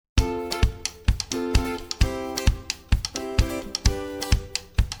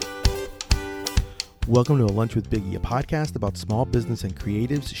Welcome to A Lunch with Biggie, a podcast about small business and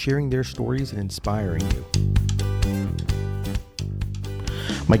creatives sharing their stories and inspiring you.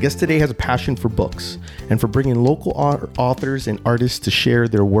 My guest today has a passion for books and for bringing local authors and artists to share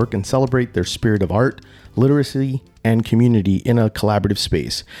their work and celebrate their spirit of art, literacy, and community in a collaborative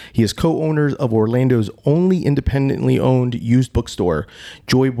space. He is co-owner of Orlando's only independently owned used bookstore,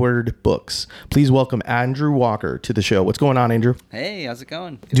 Joybird Books. Please welcome Andrew Walker to the show. What's going on, Andrew? Hey, how's it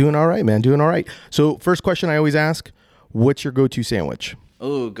going? Doing all right, man. Doing all right. So first question I always ask, what's your go-to sandwich?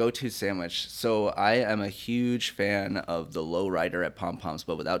 Oh, go-to sandwich. So I am a huge fan of the lowrider at Pom Poms,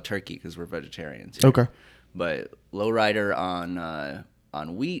 but without turkey because we're vegetarians here. Okay. But lowrider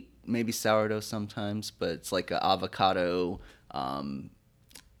on wheat, maybe sourdough sometimes, but it's like an avocado,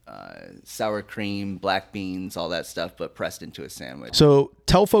 sour cream, black beans, all that stuff, but pressed into a sandwich. So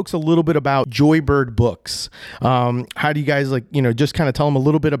tell folks a little bit about Joybird Books. How do you guys just kind of tell them a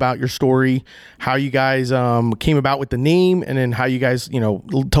little bit about your story, how you guys came about with the name, and then how you guys,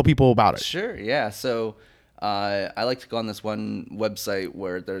 tell people about it. Sure, yeah. So I like to go on this one website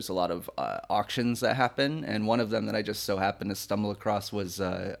where there's a lot of auctions that happen, and one of them that I just so happened to stumble across was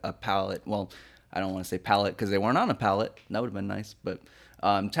a pallet. Well, I don't want to say pallet because they weren't on a pallet. That would have been nice, but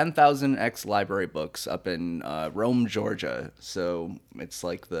 10,000 ex-library books up in Rome, Georgia. So it's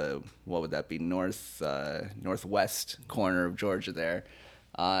like what would that be, northwest corner of Georgia there.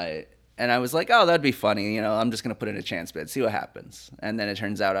 And I was like, oh, that'd be funny. I'm just going to put in a chance bid, see what happens. And then it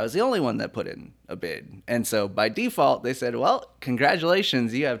turns out I was the only one that put in a bid. And so by default, they said, well,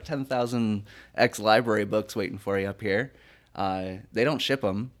 congratulations, you have 10,000 ex-library books waiting for you up here. They don't ship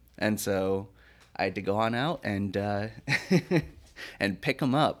them. And so I had to go on out and and pick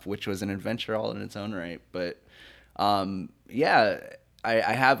them up, which was an adventure all in its own right. But I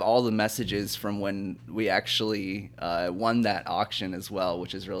have all the messages from when we actually won that auction as well,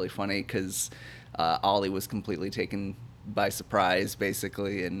 which is really funny because Ollie was completely taken by surprise,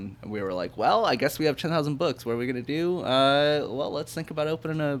 basically, and we were like, well, I guess we have 10,000 books. What are we going to do? Well, let's think about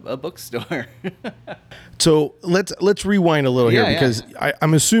opening a bookstore. So let's rewind a little here because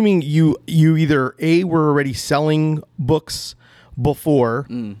I'm assuming you either were already selling books before.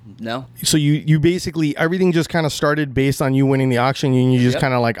 No. So you basically, everything just kind of started based on you winning the auction and you just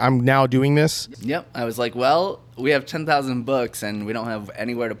kind of like, I'm now doing this? Yep. I was like, well, we have 10,000 books and we don't have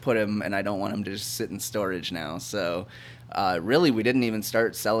anywhere to put them and I don't want them to just sit in storage now. So really we didn't even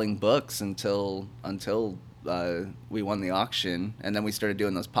start selling books until we won the auction. And then we started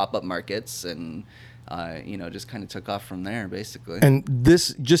doing those pop-up markets and just kind of took off from there, basically. And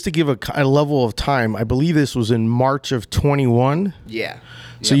this, just to give a level of time, I believe this was in March of 21. Yeah.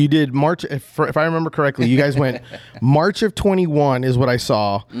 So you did March, if I remember correctly, you guys went March of 21 is what I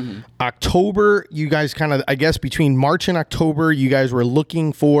saw. Mm-hmm. October, you guys kind of, I guess between March and October, you guys were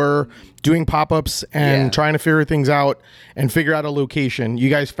looking for doing pop-ups and trying to figure things out and figure out a location. You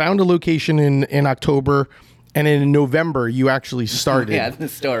guys found a location in October. And in November, you actually started. Yeah, the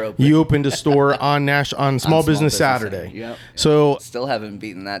store opened. You opened a store on Small Business Saturday. Yep. So still haven't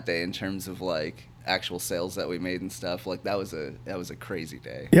beaten that day in terms of like actual sales that we made and stuff. Like that was a crazy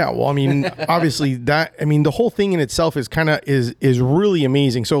day. Yeah, well, I mean, obviously the whole thing in itself is kind of is really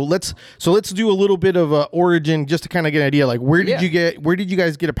amazing. So let's do a little bit of a origin just to kind of get an idea. Like where did you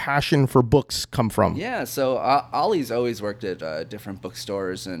guys get a passion for books come from? Yeah, so Ollie's always worked at different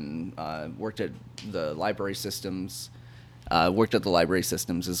bookstores and worked at the library systems. Worked at the library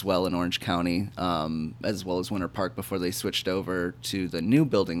systems as well in Orange County, as well as Winter Park before they switched over to the new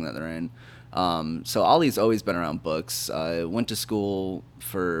building that they're in. So Ollie's always been around books. Went to school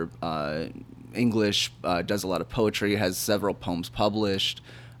for English, does a lot of poetry, has several poems published.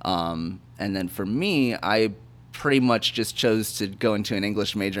 And then for me, I pretty much just chose to go into an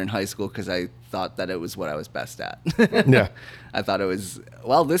English major in high school because I thought that it was what I was best at. Yeah. I thought it was,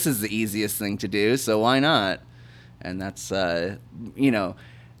 well, this is the easiest thing to do, so why not? And that's, I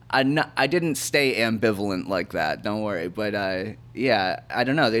didn't stay ambivalent like that, don't worry. But, I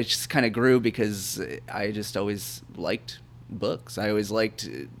don't know. They just kind of grew because I just always liked books. I always liked,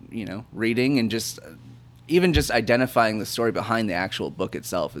 reading and just identifying the story behind the actual book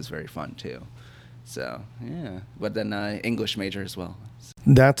itself is very fun, too. So, yeah. But then English major as well.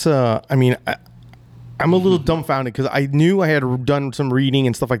 That's, I'm a little dumbfounded because I knew I had done some reading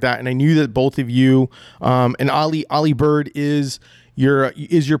and stuff like that. And I knew that both of you, and Ollie Bird is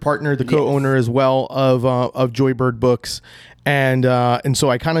your partner, the co-owner as well of Joybird Books. And so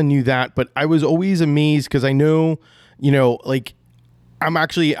I kind of knew that, but I was always amazed because I know,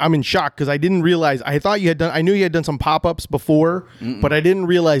 I'm in shock because I didn't realize, I knew you had done some pop-ups before, but I didn't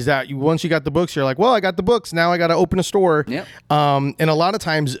realize that once you got the books, you're like, well, I got the books. Now I got to open a store. Yep. And a lot of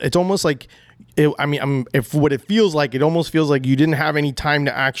times it's almost like if what it feels like, it almost feels like you didn't have any time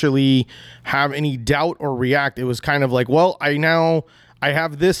to actually have any doubt or react. It was kind of like, well, I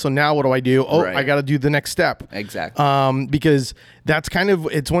have this, so now what do I do? Oh, Right. I got to do the next step. Exactly. Because that's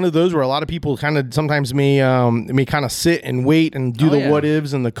it's one of those where a lot of people kind of sometimes may kind of sit and wait and do the what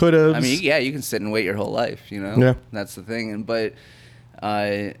ifs and the could haves. I mean, yeah, you can sit and wait your whole life, you know? Yeah. That's the thing. But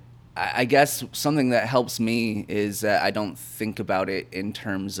I guess something that helps me is that I don't think about it in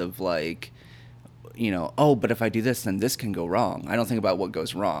terms of like, you know, oh, but if I do this, then this can go wrong. I don't think about what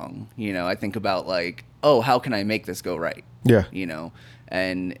goes wrong. You know, I think about like, oh, how can I make this go right? Yeah. You know,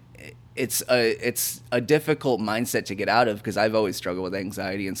 and it's a difficult mindset to get out of because I've always struggled with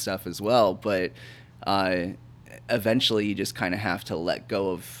anxiety and stuff as well. But eventually you just kind of have to let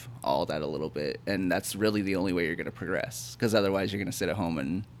go of all that a little bit. And that's really the only way you're going to progress, because otherwise you're going to sit at home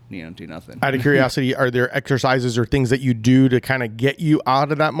and, you know, do nothing. Out of curiosity, are there exercises or things that you do to kind of get you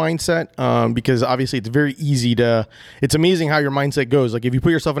out of that mindset? Because obviously it's very easy it's amazing how your mindset goes. Like if you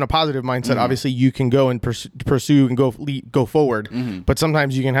put yourself in a positive mindset, obviously you can go and pursue and go forward. But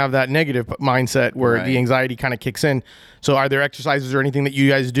sometimes you can have that negative mindset where the anxiety kind of kicks in. So are there exercises or anything that you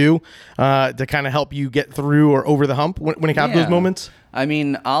guys do to kind of help you get through or over the hump when you have those moments? I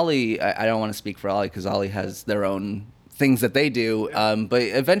mean, Ollie, I don't want to speak for Ollie because Ollie has their own things that they do, but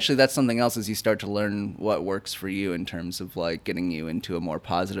eventually that's something else as you start to learn what works for you in terms of like getting you into a more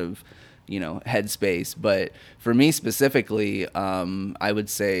positive, you know, headspace. But for me specifically, I would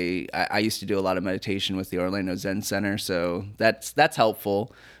say I used to do a lot of meditation with the Orlando Zen Center, so that's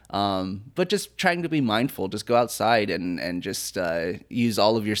helpful. But just trying to be mindful, just go outside and just use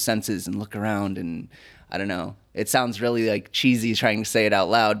all of your senses and look around. And I don't know, it sounds really like cheesy trying to say it out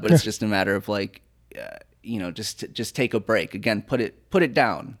loud, but it's just a matter of like, you know, just take a break. Again, put it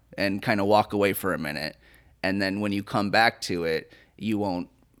down and kind of walk away for a minute. And then when you come back to it, you won't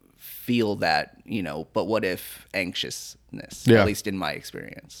feel that, you know, but what if anxiousness, at least in my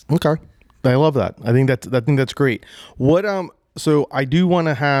experience. Okay. I love that. I think that's great. What, so I do kind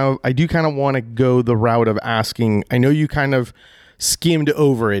of want to go the route of asking, I know you kind of skimmed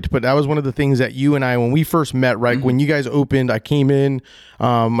over it, but that was one of the things that you and I, when we first met, right? When you guys opened, I came in,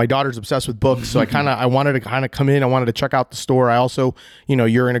 my daughter's obsessed with books. So I wanted to kind of come in. I wanted to check out the store. I also, you know,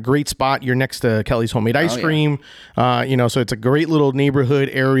 you're in a great spot. You're next to Kelly's Homemade Ice Cream. You know, so it's a great little neighborhood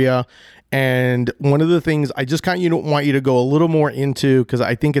area. And one of the things I just kind of want you to go a little more into, because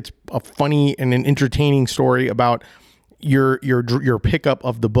I think it's a funny and an entertaining story about your pickup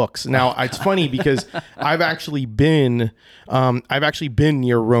of the books. Now it's funny because I've actually been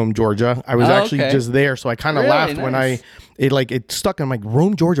near Rome, Georgia. I was just there, so I kind of laughed when it stuck. I'm like,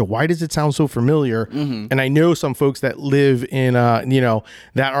 Rome, Georgia. Why does it sound so familiar? And I know some folks that live in that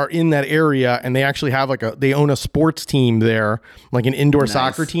are in that area, and they actually have they own a sports team there, like an indoor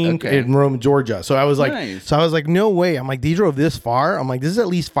soccer team in Rome, Georgia. So I was like, no way. I'm like, they drove this far. I'm like, this is at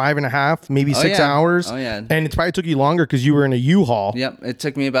least 5.5, maybe 6 hours. And it probably took you longer because you were in a U-Haul. Yep, it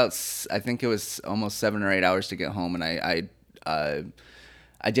took me about, I think it was almost 7 or 8 hours to get home, and I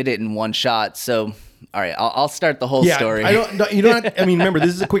did it in one shot. So, all right, I'll start the whole story. Remember, this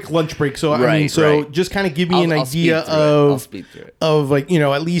is a quick lunch break, so just kind of give me an idea of like, you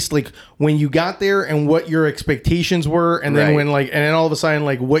know, at least like when you got there and what your expectations were, and then and then all of a sudden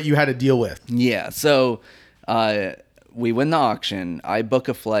like what you had to deal with. Yeah. So, we win the auction. I book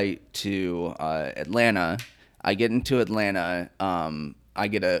a flight to Atlanta. I get into Atlanta. I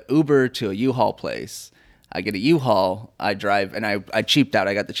get a Uber to a U-Haul place. I get a U-Haul. I drive, and I cheaped out.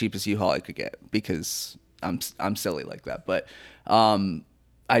 I got the cheapest U-Haul I could get because I'm silly like that. But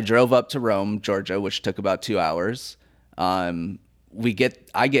I drove up to Rome, Georgia, which took about 2 hours. I'm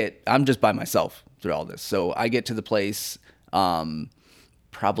just by myself through all this. So I get to the place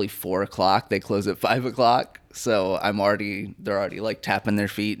probably 4 o'clock. They close at 5 o'clock. So they're already like tapping their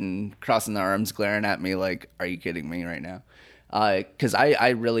feet and crossing their arms, glaring at me like, are you kidding me right now? Because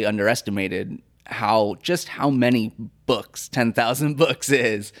I really underestimated how many books 10,000 books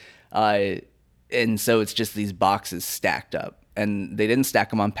is, and so it's just these boxes stacked up, and they didn't stack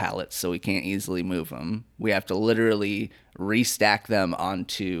them on pallets, so we can't easily move them. We have to literally restack them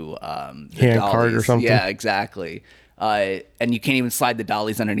onto the hand cart or something. Yeah, exactly. And you can't even slide the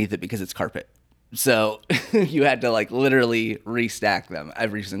dollies underneath it because it's carpet. So you had to like literally restack them,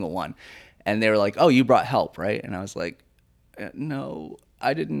 every single one. And they were like, oh, you brought help, right? And I was like, no,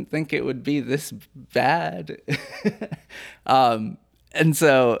 I didn't think it would be this bad. And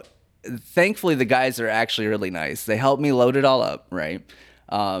so thankfully the guys are actually really nice. They helped me load it all up, right?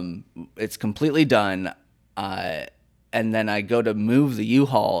 It's completely done. and then I go to move the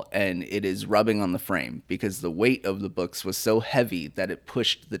U-Haul, and it is rubbing on the frame because the weight of the books was so heavy that it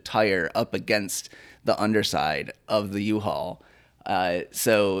pushed the tire up against the underside of the U-Haul.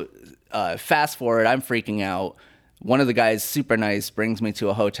 So fast forward, I'm freaking out. One of the guys, super nice, brings me to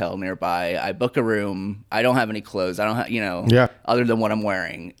a hotel nearby. I book a room. I don't have any clothes. I don't have, other than what I'm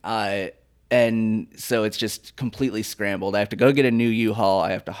wearing. And so it's just completely scrambled. I have to go get a new U-Haul.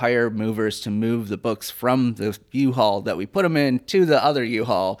 I have to hire movers to move the books from the U-Haul that we put them in to the other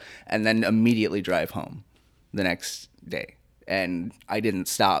U-Haul, and then immediately drive home the next day. And I didn't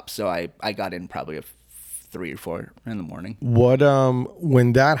stop, so I got in probably at 3 or 4 in the morning. What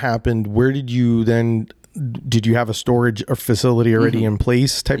when that happened, where did you then? Did you have a storage facility already in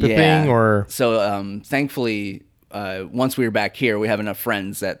place, type of thing, or? So thankfully, once we were back here, we have enough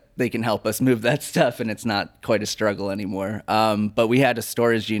friends that they can help us move that stuff, and it's not quite a struggle anymore. But we had a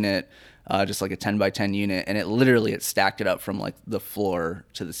storage unit, just like a 10 by 10 unit, and it stacked it up from like the floor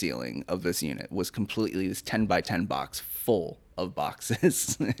to the ceiling of this unit. It was completely this 10 by 10 box full of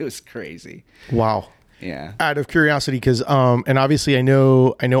boxes. It was crazy. Wow. Yeah. Out of curiosity, because and obviously I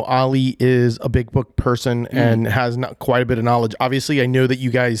know Ali is a big book person and has not quite a bit of knowledge. Obviously, I know that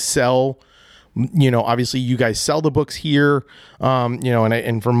you guys sell. Obviously you guys sell the books here.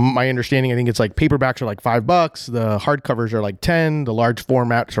 And from my understanding, I think it's like paperbacks are like $5. The hardcovers are like 10. The large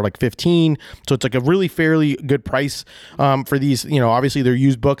formats are like 15. So it's like a really fairly good price for these. Obviously they're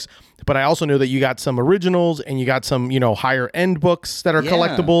used books. But I also know that you got some originals and you got some, higher end books that are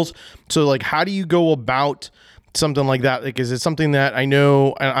collectibles. So like, how do you go about something like that? Like, is it something that I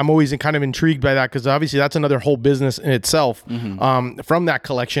know I'm always kind of intrigued by that? Because obviously that's another whole business in itself. From that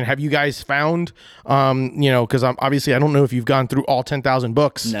collection, have you guys found, because obviously I don't know if you've gone through all 10,000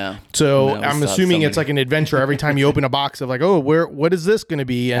 books. No. So I'm assuming it's like an adventure every time you open a box of like, oh, what is this going to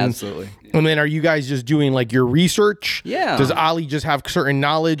be? And, Absolutely. And then are you guys just doing like your research? Yeah. Does Ali just have certain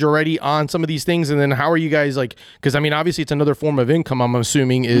knowledge already on some of these things? And then how are you guys like, because I mean, obviously it's another form of income, I'm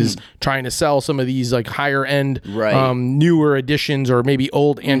assuming, is trying to sell some of these like higher end, newer editions or maybe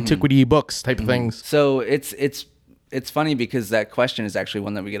old antiquity books type of things. So it's funny because that question is actually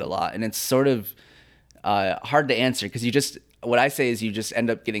one that we get a lot, and it's sort of hard to answer because what I say is you just end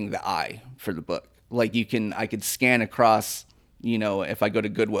up getting the eye for the book. Like I could scan across, if I go to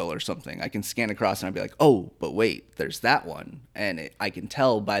Goodwill or something, I can scan across and I'd be like, oh, but wait, there's that one. And I can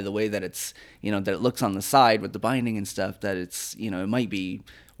tell by the way that it's, that it looks on the side with the binding and stuff that it's, it might be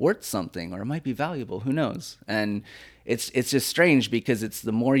worth something or it might be valuable. Who knows? And it's just strange because it's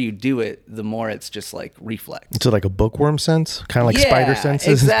the more you do it, the more it's just like reflex. It's like a bookworm sense, kind of like spider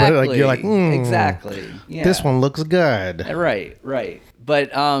senses. Exactly. But like you're like, exactly. Yeah. This one looks good. Right.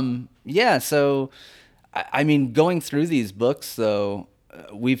 But so I mean, going through these books though,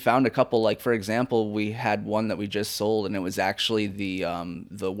 we found a couple, like for example, we had one that we just sold, and it was actually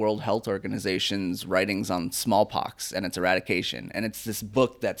the World Health Organization's writings on smallpox and its eradication. And it's this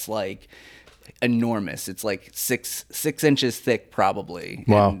book that's like enormous. It's like six inches thick, probably.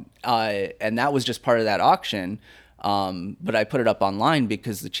 Wow. And that was just part of that auction. But I put it up online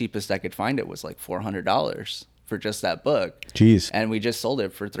because the cheapest I could find it was like $400 for just that book. Jeez. And we just sold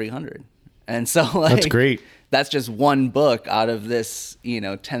it for $300. And so like, that's great. That's just one book out of this,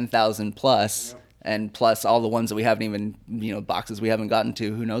 10,000 plus. And plus all the ones that we haven't even, boxes we haven't gotten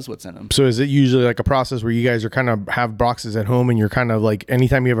to, who knows what's in them. So is it usually like a process where you guys are kind of have boxes at home and you're kind of like,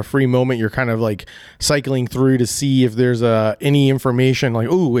 anytime you have a free moment, you're kind of like cycling through to see if there's any information like,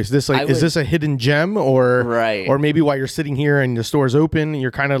 oh, is this a hidden gem or, right. Or maybe while you're sitting here and the store's open,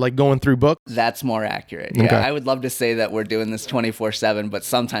 you're kind of like going through books? That's more accurate. Yeah. Okay. I would love to say that we're doing this 24/7, but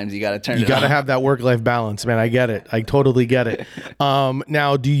sometimes you got to turn it on. You got to have that work-life balance, man. I get it. I totally get it.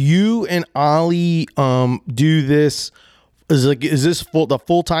 Now, do you and Ali do this is this the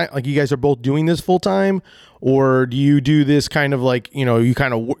full time, like you guys are both doing this full time, or do you do this kind of like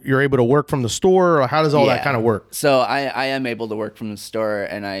you're able to work from the store, or how does all that kind of work? So I am able to work from the store,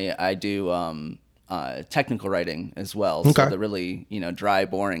 and I do technical writing as well. Okay. So the really dry,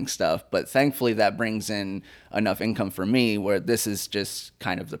 boring stuff, but thankfully that brings in enough income for me where this is just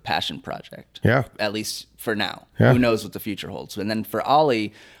kind of the passion project. Yeah, at least for now. Yeah. Who knows what the future holds? And then for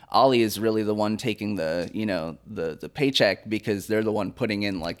Ali is really the one taking the paycheck because they're the one putting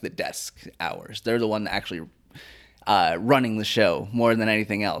in like the desk hours. They're the one actually running the show more than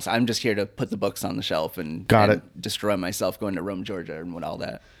anything else. I'm just here to put the books on the shelf and destroy myself going to Rome, Georgia, and all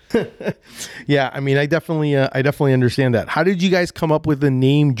that. Yeah, I mean, I definitely understand that. How did you guys come up with the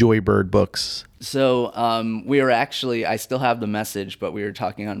name Joybird Books? So I still have the message, but we were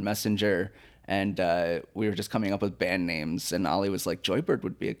talking on Messenger. And we were just coming up with band names, and Ali was like, Joybird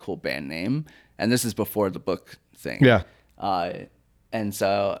would be a cool band name. And this is before the book thing. Yeah. And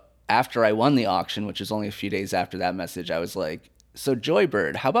so after I won the auction, which was only a few days after that message, I was like, so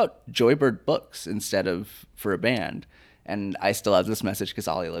Joybird, how about Joybird Books instead of for a band? And I still have this message because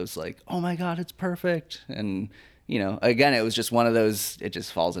Ollie was like, oh my God, it's perfect. And, you know, again, it was just one of those, it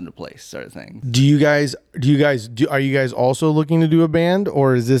just falls into place sort of thing. Are you guys also looking to do a band,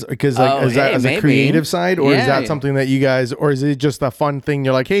 or is this because like is that as a creative side, or is that something that you guys, or is it just a fun thing?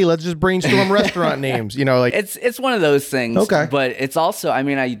 You're like, hey, let's just brainstorm restaurant names, you know, like it's one of those things. Okay. But it's also, I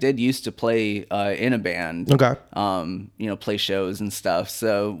mean, I did used to play in a band. Okay. You know, play shows and stuff.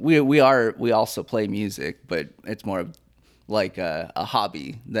 So we also play music, but it's more of like a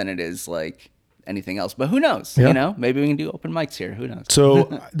hobby than it is like anything else. But who knows? Yeah. You know, maybe we can do open mics here. Who knows?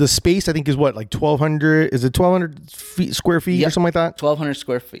 So the space, I think, is what, like 1,200? Is it 1,200 square feet or something like that? 1,200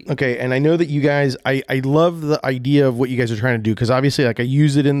 square feet. Okay, and I know that you guys, I love the idea of what you guys are trying to do, because obviously, like I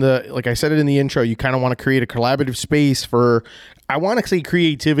use it in the, like I said it in the intro, you kind of want to create a collaborative space for, I want to say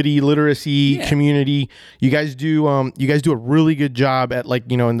creativity, literacy, community. You guys do a really good job at, like,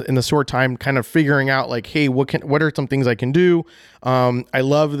 you know, in the short time, kind of figuring out like, hey, what are some things I can do? I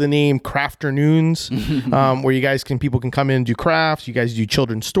love the name Crafternoons, where people can come in and do crafts. You guys do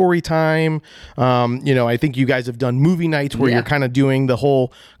children's story time. You know, I think you guys have done movie nights where you're kind of doing the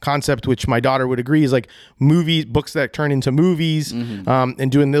whole concept, which my daughter would agree is like books that turn into movies, and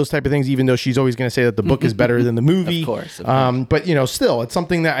doing those type of things, even though she's always going to say that the book is better than the movie. Of course. But you know, still, it's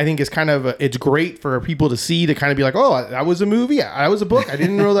something that I think is kind of, it's great for people to see, to kind of be like, oh, that was a movie. That was a book. I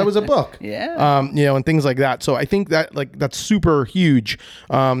didn't know that was a book. Yeah. You know, and things like that. So I think that, like, that's super huge.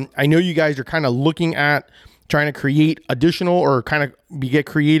 I know you guys are kind of looking at trying to create additional, or kind of get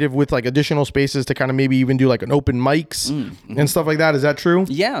creative with like additional spaces to kind of maybe even do like an open mics and stuff like that. Is that true?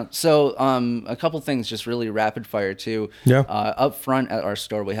 Yeah. So a couple things, just really rapid fire too. Yeah. Up front at our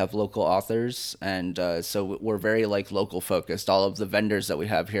store, we have local authors, and so we're very like local focused. All of the vendors that we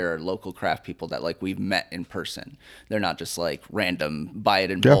have here are local craft people that like we've met in person. They're not just like random buy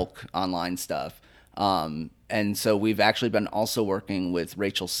it in bulk online stuff. And so we've actually been also working with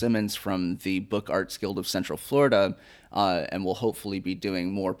Rachel Simmons from the Book Arts Guild of Central Florida, and we'll hopefully be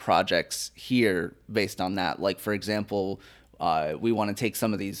doing more projects here based on that. Like, for example, we want to take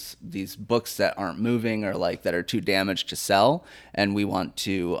some of these books that aren't moving, or like that are too damaged to sell, and we want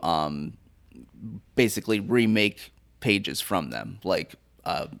to basically remake pages from them, like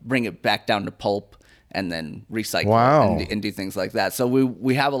bring it back down to pulp, and then recycle it and do things like that. So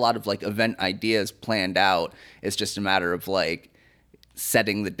we have a lot of like event ideas planned out. It's just a matter of like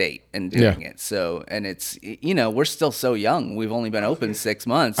setting the date and doing it. So, and it's, you know, we're still so young. We've only been open 6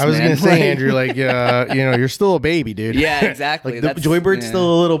 months. I was going to say, Andrew, like, you know, you're still a baby, dude. Yeah, exactly. Like the Joybird's still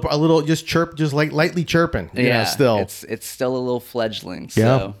a little just just like lightly chirping. You know, still. It's still a little fledgling.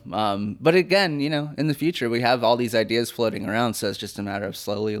 So, but again, you know, in the future, we have all these ideas floating around. So it's just a matter of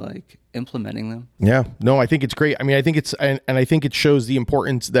slowly like implementing them. Yeah, no, I think it's great. I mean, I think it's, and I think it shows the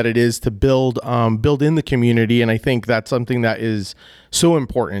importance that it is to build in the community. And I think that's something that is so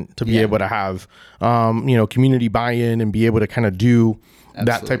important to be able to have, you know, community buy-in and be able to kind of do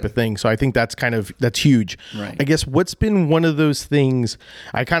that type of thing. So I think that's huge. Right. I guess what's been one of those things,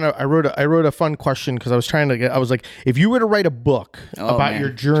 I wrote a fun question, because I was like, if you were to write a book about your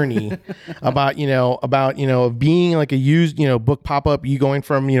journey, about being like a used, you know, book pop-up, you going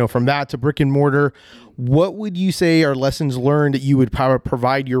from that to brick and mortar, what would you say are lessons learned that you would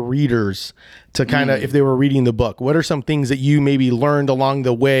provide your readers to kind of, if they were reading the book? What are some things that you maybe learned along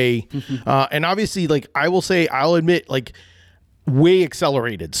the way? And obviously, like, I'll admit, like, way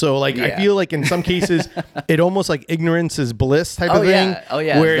accelerated. So like, I feel like in some cases it almost like ignorance is bliss type of thing.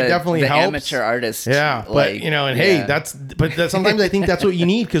 Where it definitely helps. Amateur artist. Yeah. Like, but you know, and hey, sometimes I think that's what you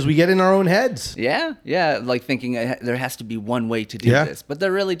need, because we get in our own heads. Yeah. Yeah. Like thinking there has to be one way to do this, but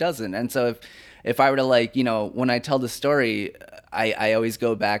there really doesn't. And so if I were to, like, you know, when I tell the story, I always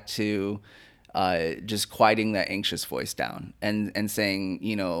go back to just quieting that anxious voice down and saying,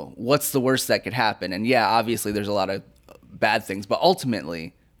 you know, what's the worst that could happen? And yeah, obviously there's a lot of bad things, but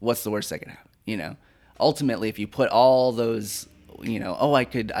ultimately, what's the worst that could happen? You know, ultimately, if you put all those, you know, I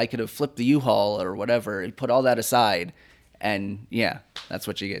could have flipped the U-Haul or whatever, you put all that aside, and that's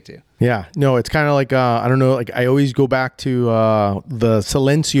what you get to. Yeah, no, it's kind of like, I don't know, like I always go back to the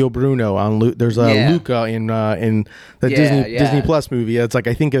Silencio Bruno on there's Luca in the Disney Plus movie. It's like,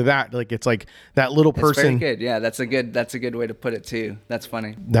 I think of that, like, it's like that little person. It's very good. Yeah, that's a good way to put it too. That's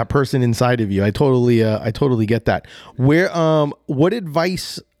funny. That person inside of you. I totally get that. What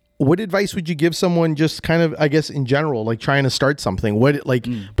advice what advice would you give someone just kind of, I guess, in general, like trying to start something? What, like,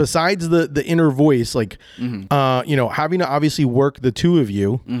 besides the inner voice, like, you know, having to obviously work the two of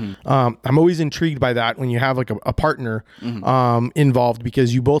you, I'm always intrigued by that when you have like a partner involved,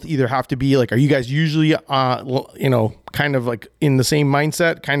 because you both either have to be like, are you guys usually, you know, kind of like in the same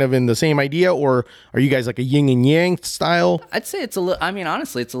mindset, kind of in the same idea, or are you guys like a yin and yang style? I'd say it's a little, I mean,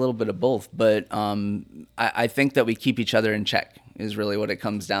 honestly, it's a little bit of both, but I think that we keep each other in check is really what it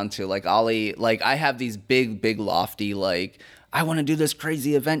comes down to. Like Ollie, like I have these big lofty, like, I want to do this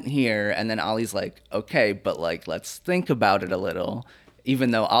crazy event here. And then Ollie's like, okay, but like, let's think about it a little,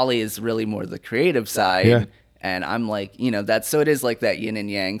 even though Ollie is really more the creative side. Yeah. And I'm like, you know, that's, so it is like that yin and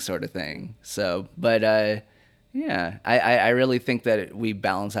yang sort of thing. So, but, yeah, I really think that we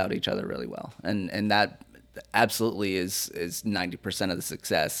balance out each other really well. And that absolutely is 90% of the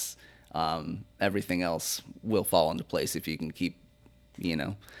success. Everything else will fall into place if you can keep, you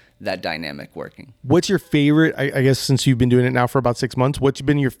know, that dynamic working. What's your favorite, I guess, since you've been doing it now for about 6 months, what's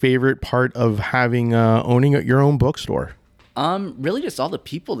been your favorite part of having, owning your own bookstore? Really just all the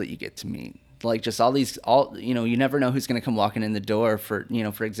people that you get to meet. Like just all, you know, you never know who's going to come walking in the door. For, you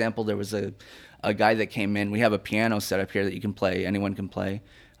know, for example, there was a guy that came in. We have a piano set up here that you can play. Anyone can play.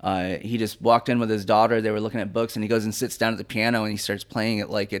 He just walked in with his daughter. They were looking at books, and he goes and sits down at the piano and he starts playing it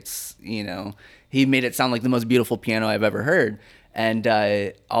like it's, you know, he made it sound like the most beautiful piano I've ever heard. And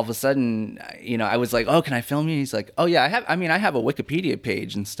all of a sudden, you know, I was like, "Oh, can I film you?" And he's like, "Oh yeah, I have a Wikipedia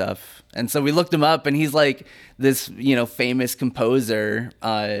page and stuff." And so we looked him up, and he's like this, you know, famous composer.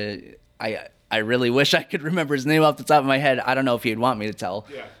 I really wish I could remember his name off the top of my head. I don't know if he'd want me to tell.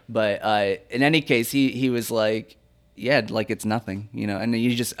 Yeah. But in any case, he was like, yeah, like it's nothing, you know. And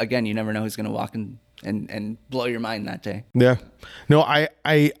you just, again, you never know who's gonna walk in and blow your mind that day. Yeah. No, I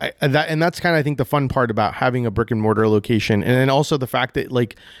that, and that's kind of, I think, the fun part about having a brick and mortar location. And then also the fact that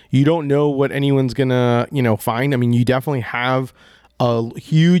like you don't know what anyone's gonna, you know, find. I mean, you definitely have a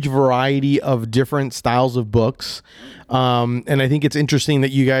huge variety of different styles of books. And I think it's interesting that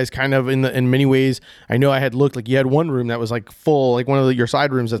you guys kind of in many ways, I know I had looked, like you had one room that was like full, like one of your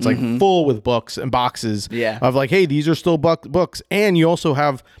side rooms that's like full with books and boxes of like, hey, these are still books. And you also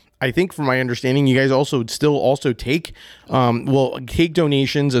have, I think from my understanding, you guys also take, take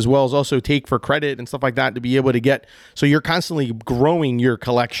donations as well as also take for credit and stuff like that to be able to get, so you're constantly growing your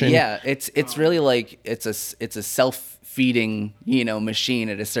collection. Yeah. It's really like, it's a self-feeding, you know, machine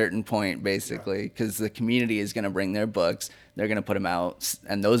at a certain point, basically, because the community is going to bring their books, they're going to put them out,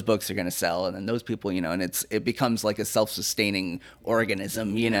 and those books are going to sell, and then those people, you know, and it becomes like a self-sustaining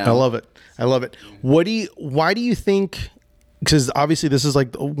organism, you know. I love it. Why do you think, because obviously this is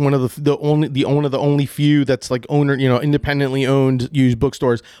like one of the only few that's like independently owned used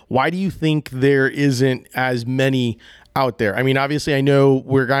bookstores. Why do you think there isn't as many out there? I mean, obviously I know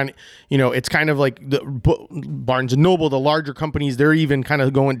it's kind of like the Barnes and Noble, the larger companies, they're even kind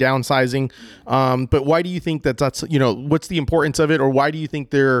of going downsizing. But why do you think that's, you know, what's the importance of it, or why do you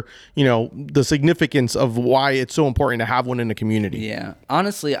think the significance of why it's so important to have one in a community? Yeah,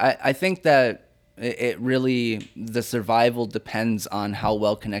 honestly, I think that it really, the survival depends on how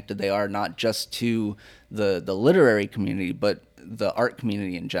well connected they are, not just to the literary community, but the art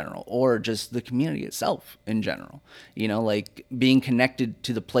community in general, or just the community itself in general. You know, like being connected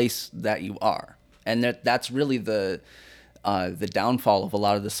to the place that you are. And that's really the downfall of a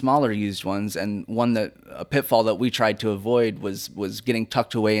lot of the smaller used ones. And a pitfall that we tried to avoid was getting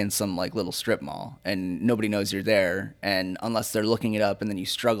tucked away in some like little strip mall, and nobody knows you're there, and unless they're looking it up, and then you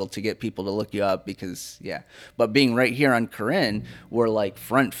struggle to get people to look you up because, yeah. But being right here on Corinne, we're like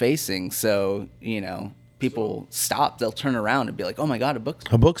front facing, so, you know, people stop, they'll turn around and be like, oh my God,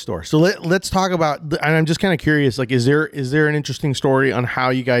 a bookstore. So let's talk about, and I'm just kind of curious, like, is there an interesting story on how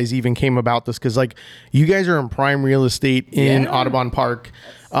you guys even came about this? Because like you guys are in prime real estate in Audubon Park.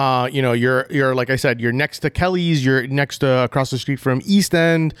 You know, you're like I said, you're next to Kelly's, you're next to across the street from East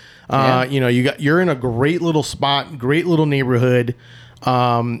End. You know, you're in a great little spot, great little neighborhood.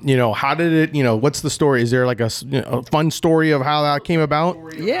 You know, how did it, you know, what's the story? Is there like a fun story of how that came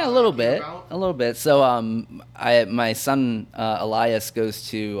about? Yeah, a little bit. So, my son, Elias, goes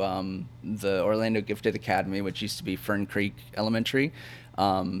to, the Orlando Gifted Academy, which used to be Fern Creek Elementary.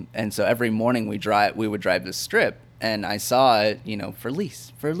 And so every morning we would drive this strip, and I saw it, you know, for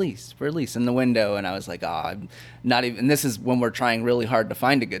lease in the window. And I was like, I'm not even, and this is when we're trying really hard to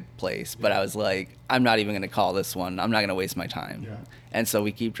find a good place, but I was like, I'm not even going to call this one. I'm not going to waste my time. Yeah. And so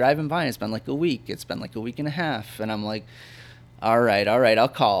we keep driving by, and it's been like a week. It's been like a week and a half. And I'm like, All right, I'll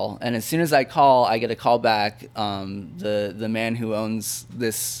call. And as soon as I call, I get a call back. The man who owns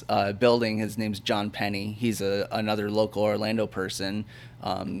this building, his name's John Penny. He's another local Orlando person.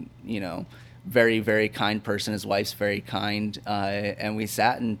 You know, very, very kind person. His wife's very kind. And we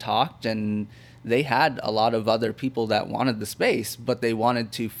sat and talked, and they had a lot of other people that wanted the space, but they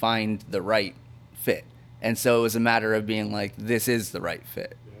wanted to find the right fit. And so it was a matter of being like, this is the right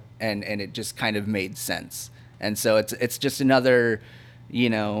fit. And it just kind of made sense. And so it's just another, you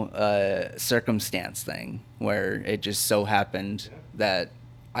know, circumstance thing where it just so happened that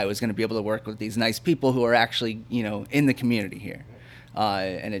I was going to be able to work with these nice people who are actually, you know, in the community here.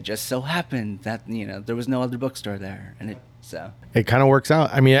 And it just so happened that, you know, there was no other bookstore there. And it kind of works out.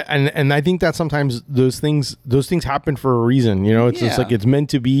 I mean, and I think that sometimes those things happen for a reason, you know, it's just like, it's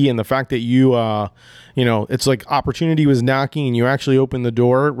meant to be. And the fact that you know, it's like opportunity was knocking and you actually opened the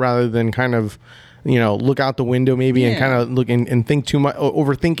door rather than kind of, you know, look out the window maybe and kind of look and think too much,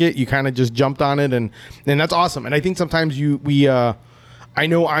 overthink it. You kind of just jumped on it, and that's awesome. And I think sometimes I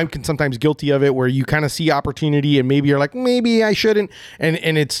know I'm sometimes guilty of it, where you kind of see opportunity and maybe you're like, maybe I shouldn't,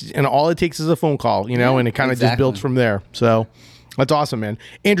 and all it takes is a phone call, you know, and it kind of just builds from there. So that's awesome, man.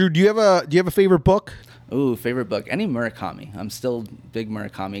 Andrew, do you have a favorite book? Ooh, favorite book. Any Murakami. I'm still a big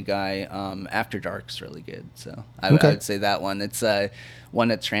Murakami guy. After Dark's really good. So I would say that one. It's one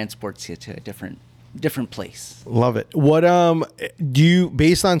that transports you to a different place. Love it. What do you,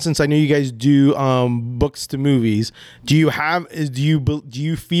 based on, since I know you guys do books to movies, do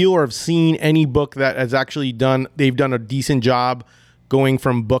you feel or have seen any book that has actually they've done a decent job going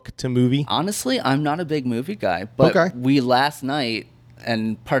from book to movie? Honestly, I'm not a big movie guy, but we last night,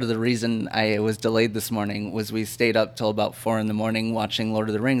 and part of the reason I was delayed this morning was we stayed up till about 4 a.m. watching Lord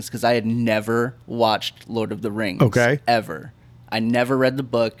of the Rings, because I had never watched Lord of the Rings ever. I never read the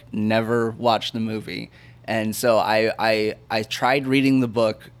book, never watched the movie. And so I tried reading the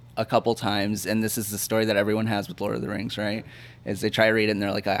book a couple times, and this is the story that everyone has with Lord of the Rings, right? Is they try to read it and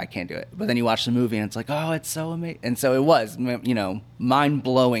they're like, I can't do it. But then you watch the movie and it's like, oh, it's so amazing. And so it was, you know,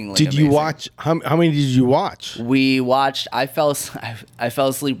 mind-blowingly Did you watch, how many did you watch? We watched, I fell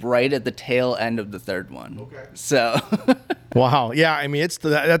asleep right at the tail end of the third one. Okay. So. Wow. Yeah. I mean,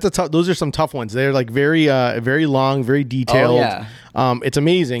 those are some tough ones. They're like very long, very detailed. Oh, yeah. It's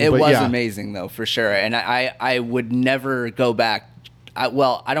amazing. It was amazing though, for sure. And I would never go back. I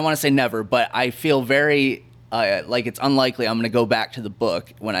don't want to say never, but I feel very, like it's unlikely I'm going to go back to the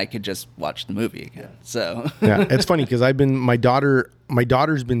book when I could just watch the movie again. So yeah, it's funny because my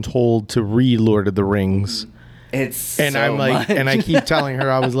daughter's been told to read Lord of the Rings. I'm like, and I keep telling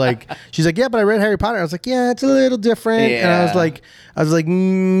her, I was like, she's like, yeah, but I read Harry Potter. I was like, yeah, it's a little different. Yeah. And I was like,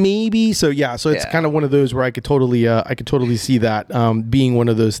 maybe. So yeah, so it's kind of one of those where I could totally see that being one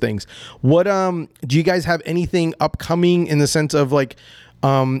of those things. What do you guys have anything upcoming in the sense of like,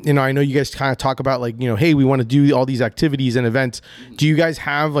 you know, I know you guys kind of talk about like, you know, hey, we want to do all these activities and events. Do you guys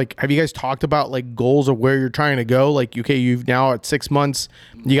have you guys talked about like goals of where you're trying to go? Like, okay, you've now at 6 months,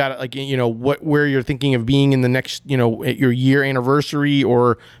 you got like, you know, where you're thinking of being in the next, you know, at your year anniversary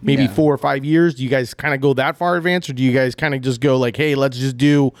or maybe 4 or 5 years. Do you guys kind of go that far advanced, or do you guys kind of just go like, hey, let's just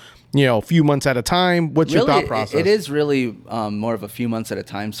do, you know, a few months at a time? What's your thought process? It is really more of a few months at a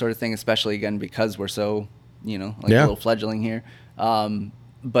time sort of thing, especially again, because we're so, you know, like a little fledgling here.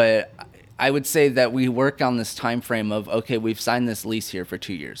 But I would say that we work on this time frame of, okay, we've signed this lease here for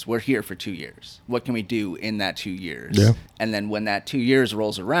 2 years. We're here for 2 years. What can we do in that 2 years? Yeah. And then when that 2 years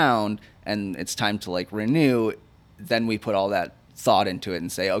rolls around and it's time to like renew, then we put all that thought into it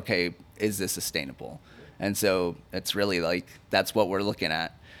and say, okay, is this sustainable? And so it's really like, that's what we're looking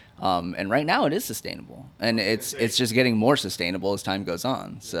at. And right now it is sustainable, and it's just getting more sustainable as time goes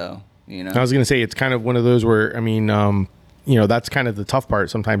on. So, you know, I was going to say, it's kind of one of those where, I mean, you know, that's kind of the tough part.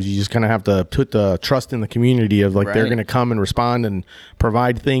 Sometimes you just kind of have to put the trust in the community of like, they're going to come and respond and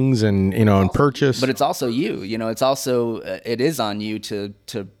provide things and, you know, and purchase. But it's also you know, it's also, it is on you to,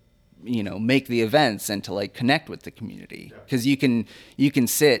 you know, make the events and to like connect with the community. Cause you can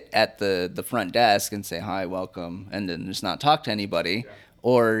sit at the front desk and say, hi, welcome. And then just not talk to anybody. Yeah.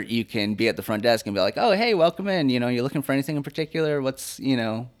 Or you can be at the front desk and be like, oh, hey, welcome in. You know, you're looking for anything in particular? What are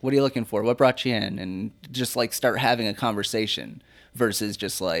you looking for? What brought you in? And just like start having a conversation versus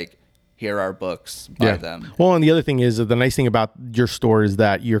just like, here are books, buy them. Well, and the other thing is that the nice thing about your store is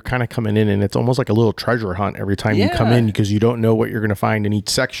that you're kind of coming in and it's almost like a little treasure hunt every time you come in, because you don't know what you're going to find in each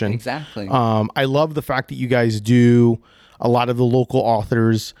section. Exactly. I love the fact that you guys do a lot of the local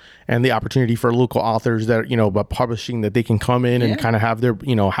authors and the opportunity for local authors that, you know, but publishing, that they can come in and kind of have their,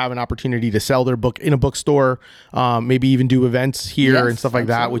 you know, have an opportunity to sell their book in a bookstore, maybe even do events here and stuff like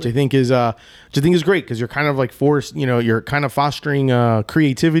that, which I think is great, because you're kind of like forced, you know, you're kind of fostering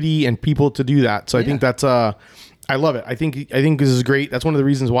creativity and people to do that. So I think that's I love it. I think this is great. That's one of the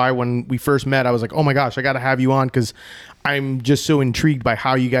reasons why when we first met, I was like, oh my gosh, I got to have you on, because I'm just so intrigued by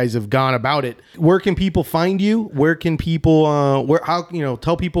how you guys have gone about it. Where can people find you? Where can people,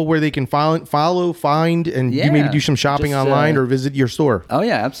 tell people where they can follow, find, and you maybe do some shopping online or visit your store. Oh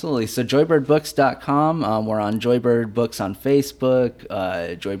yeah, absolutely. So joybirdbooks.com. We're on Joybird Books on Facebook.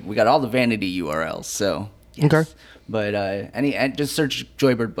 We got all the vanity URLs. So yes. Okay. But just search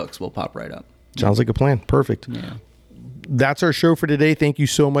Joybird Books. We'll pop right up. Sounds like a plan. Perfect. Yeah. That's our show for today. Thank you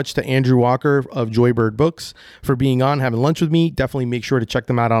so much to Andrew Walker of Joybird Books for being on, having lunch with me. Definitely make sure to check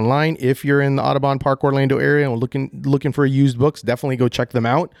them out online. If you're in the Audubon Park, Orlando area and looking for used books, definitely go check them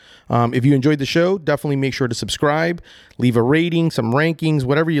out. If you enjoyed the show, definitely make sure to subscribe, leave a rating, some rankings,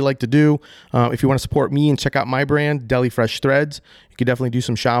 whatever you like to do. If you want to support me and check out my brand, Deli Fresh Threads, you could definitely do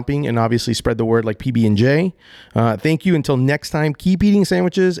some shopping and obviously spread the word like PB&J. Thank you. Until next time, keep eating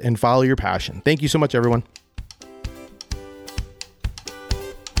sandwiches and follow your passion. Thank you so much, everyone.